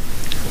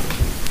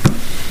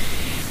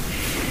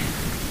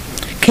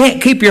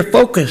 can't keep your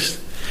focus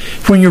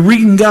when you're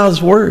reading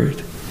God's Word.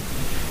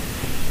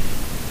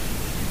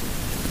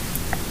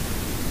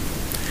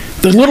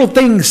 The little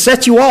things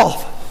set you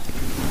off.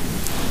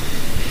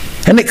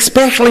 And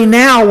especially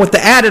now with the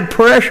added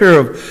pressure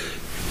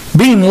of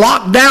being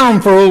locked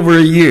down for over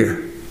a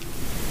year.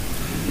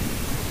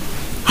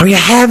 Are you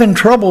having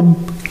trouble,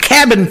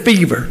 cabin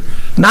fever,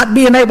 not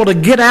being able to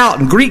get out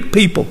and greet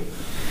people,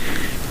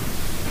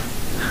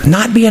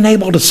 not being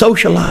able to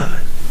socialize,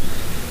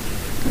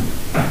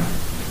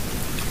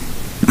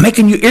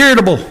 making you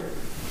irritable?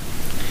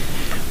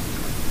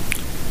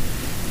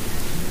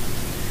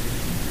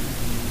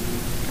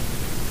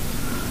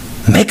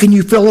 Making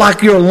you feel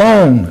like you're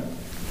alone.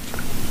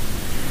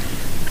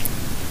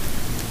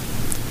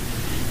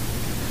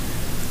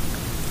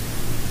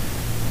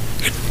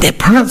 The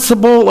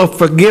principle of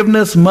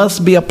forgiveness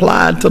must be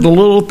applied to the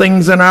little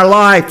things in our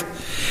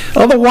life.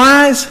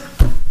 Otherwise,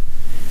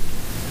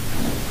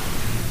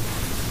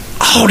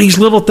 all these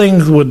little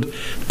things would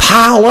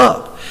pile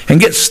up and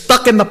get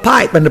stuck in the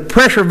pipe, and the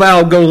pressure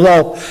valve goes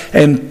off,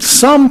 and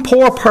some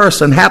poor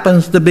person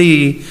happens to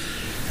be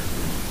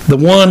the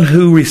one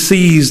who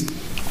receives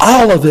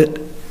all of it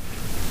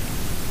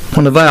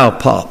when the valve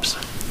pops.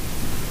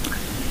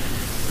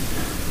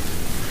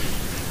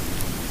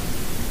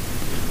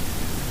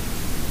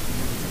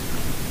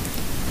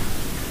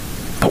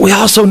 But we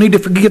also need to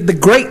forgive the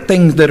great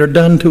things that are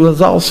done to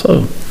us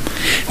also.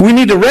 We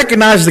need to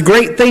recognize the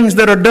great things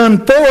that are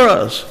done for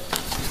us.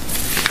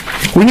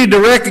 We need to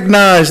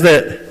recognize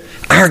that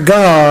our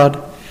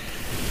God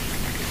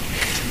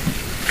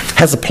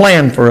has a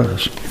plan for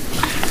us.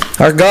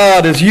 Our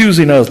God is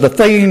using us.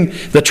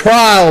 The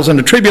trials and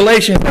the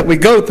tribulations that we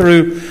go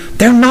through,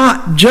 they're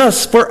not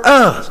just for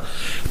us.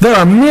 There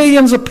are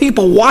millions of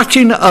people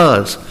watching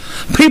us.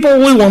 People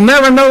we will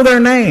never know their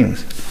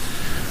names.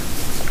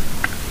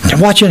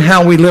 They're watching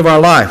how we live our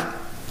life.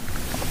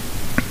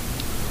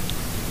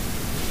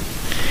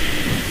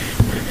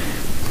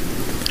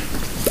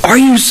 Are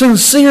you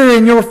sincere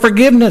in your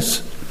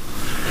forgiveness?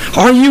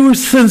 Are you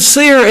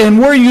sincere, and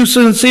were you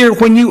sincere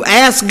when you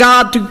asked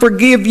God to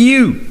forgive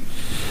you?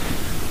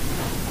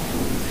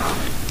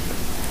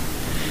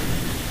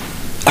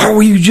 Or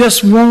were you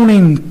just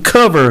wanting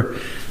cover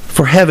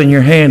for having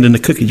your hand in the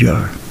cookie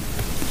jar?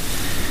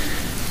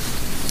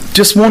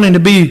 Just wanting to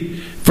be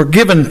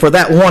forgiven for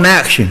that one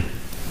action?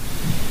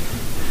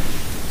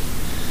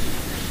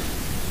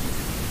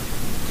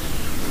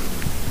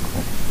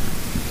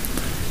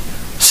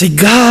 See,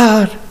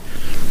 God,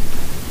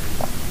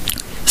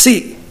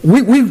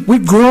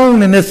 we've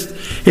grown in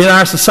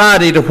our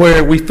society to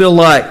where we feel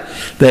like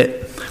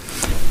that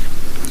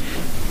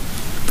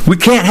we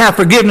can't have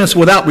forgiveness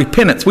without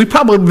repentance. We've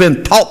probably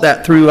been taught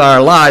that through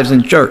our lives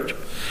in church.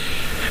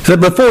 So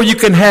before you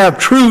can have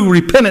true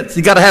repentance,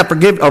 you got to have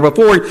forgiveness, or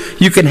before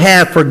you can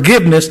have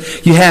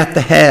forgiveness, you have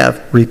to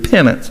have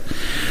repentance.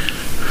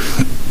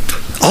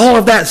 All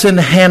of that's in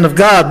the hand of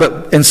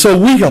God, and so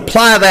we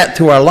apply that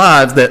to our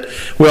lives that,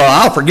 well,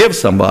 I'll forgive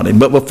somebody,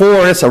 but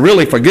before it's a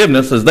really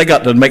forgiveness, is they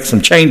got to make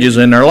some changes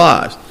in their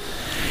lives.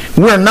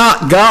 We're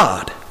not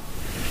God.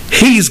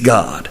 He's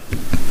God.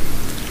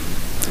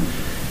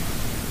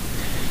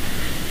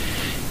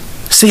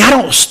 See, I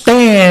don't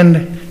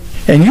stand,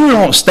 and you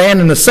don't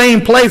stand in the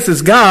same place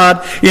as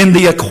God in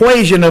the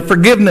equation of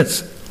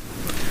forgiveness.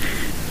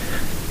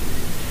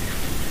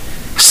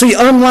 See,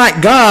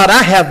 unlike God,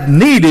 I have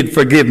needed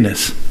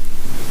forgiveness.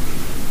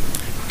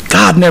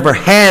 God never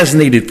has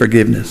needed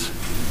forgiveness.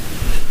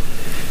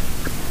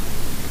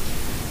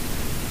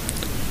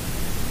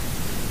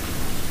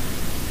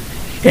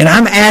 And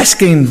I'm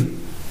asking,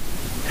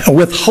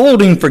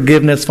 withholding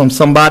forgiveness from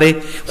somebody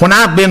when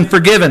I've been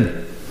forgiven.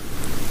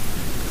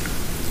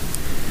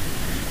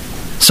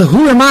 So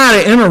who am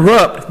I to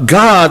interrupt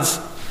God's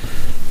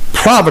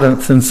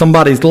providence in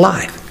somebody's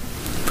life?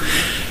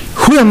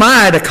 Who am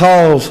I to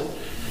cause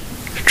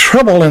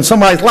trouble in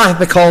somebody's life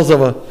because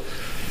of a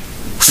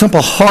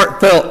simple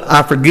heartfelt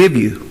I forgive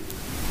you?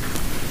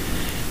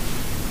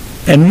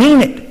 And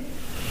mean it.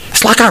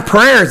 It's like our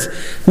prayers.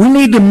 We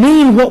need to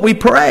mean what we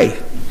pray.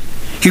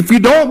 If you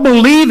don't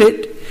believe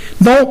it,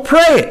 don't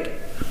pray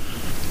it.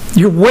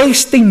 You're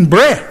wasting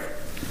breath.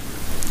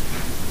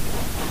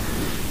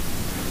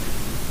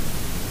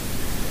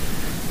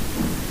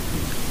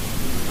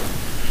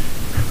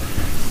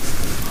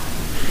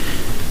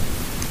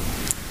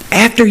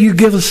 After you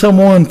give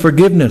someone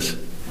forgiveness,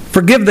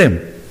 forgive them.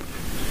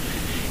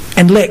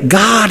 And let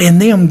God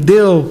and them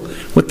deal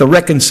with the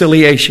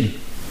reconciliation.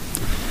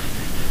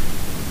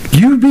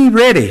 You be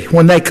ready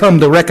when they come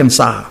to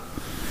reconcile.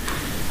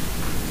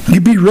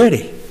 You be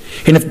ready.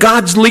 And if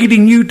God's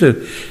leading you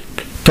to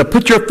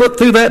put your foot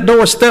through that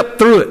door, step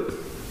through it.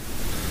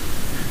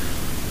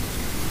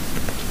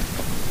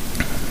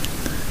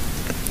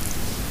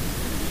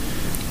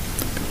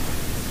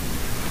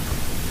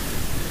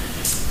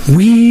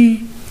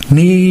 We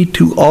need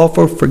to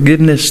offer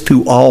forgiveness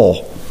to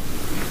all,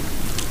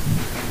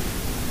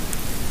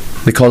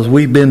 because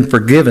we've been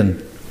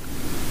forgiven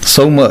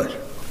so much.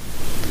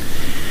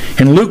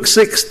 And Luke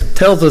 6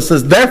 tells us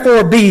this: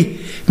 therefore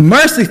be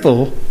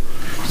merciful,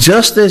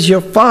 just as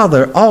your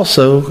Father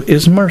also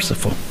is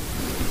merciful.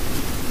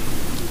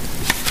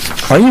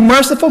 Are you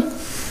merciful?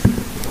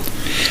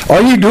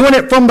 Are you doing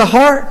it from the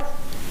heart?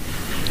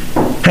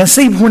 And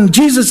see, when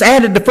Jesus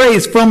added the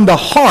phrase "from the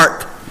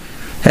heart,"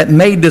 that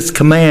made this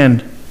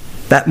command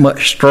that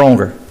much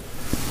stronger.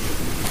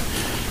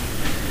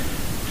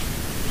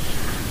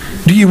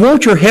 Do you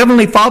want your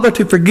Heavenly Father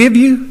to forgive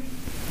you?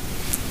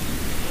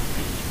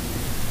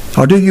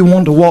 Or do you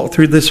want to walk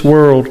through this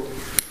world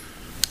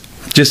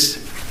just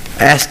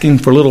asking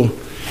for little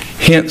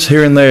hints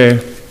here and there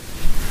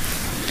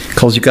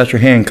because you got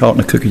your hand caught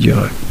in a cookie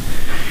jar?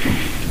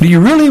 Do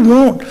you really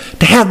want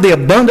to have the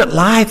abundant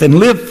life and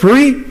live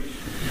free?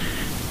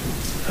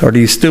 Or do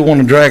you still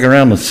want to drag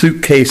around the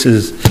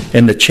suitcases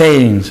and the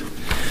chains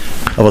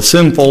of a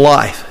sinful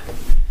life?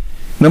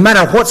 No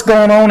matter what's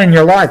going on in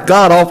your life,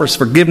 God offers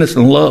forgiveness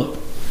and love.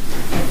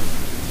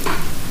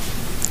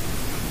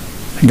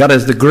 God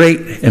is the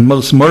great and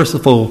most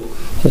merciful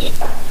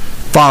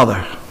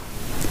Father.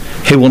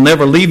 He will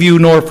never leave you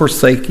nor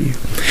forsake you.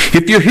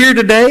 If you're here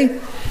today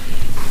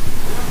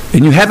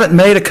and you haven't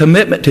made a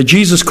commitment to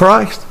Jesus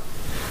Christ,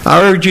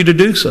 I urge you to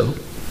do so.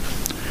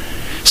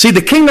 See,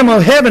 the kingdom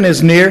of heaven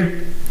is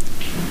near.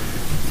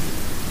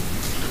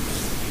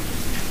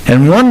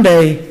 And one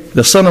day,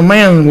 the Son of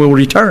Man will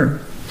return.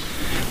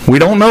 We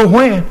don't know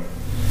when.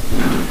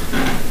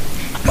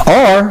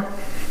 Or,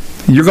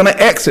 you're going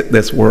to exit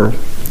this world.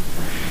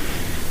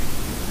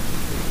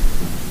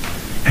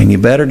 And you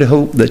better to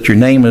hope that your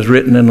name is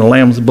written in the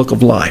Lamb's Book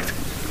of Life.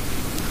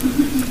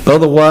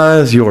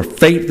 Otherwise, your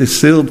fate is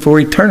sealed for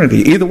eternity.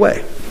 Either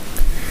way.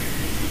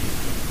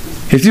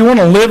 If you want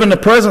to live in the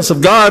presence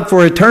of God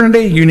for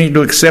eternity, you need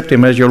to accept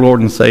Him as your Lord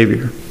and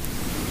Savior.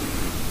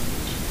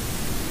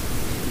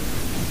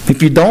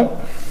 If you don't,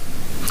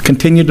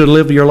 continue to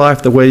live your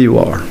life the way you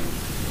are.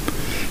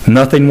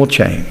 Nothing will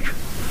change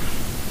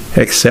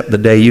except the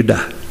day you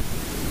die.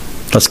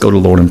 Let's go to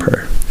the Lord in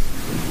prayer.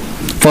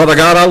 Father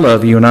God, I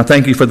love you and I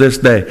thank you for this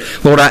day.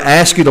 Lord, I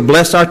ask you to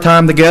bless our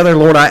time together.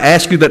 Lord, I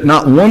ask you that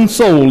not one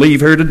soul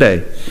leave here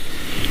today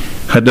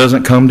that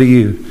doesn't come to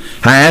you.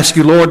 I ask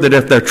you, Lord, that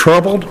if they're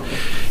troubled,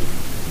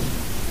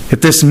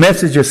 if this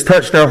message has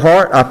touched their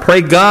heart, I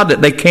pray, God,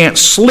 that they can't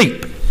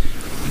sleep,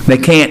 they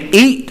can't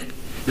eat,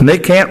 and they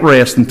can't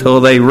rest until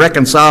they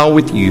reconcile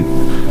with you.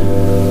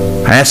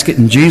 I ask it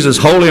in Jesus'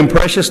 holy and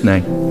precious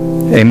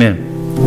name. Amen.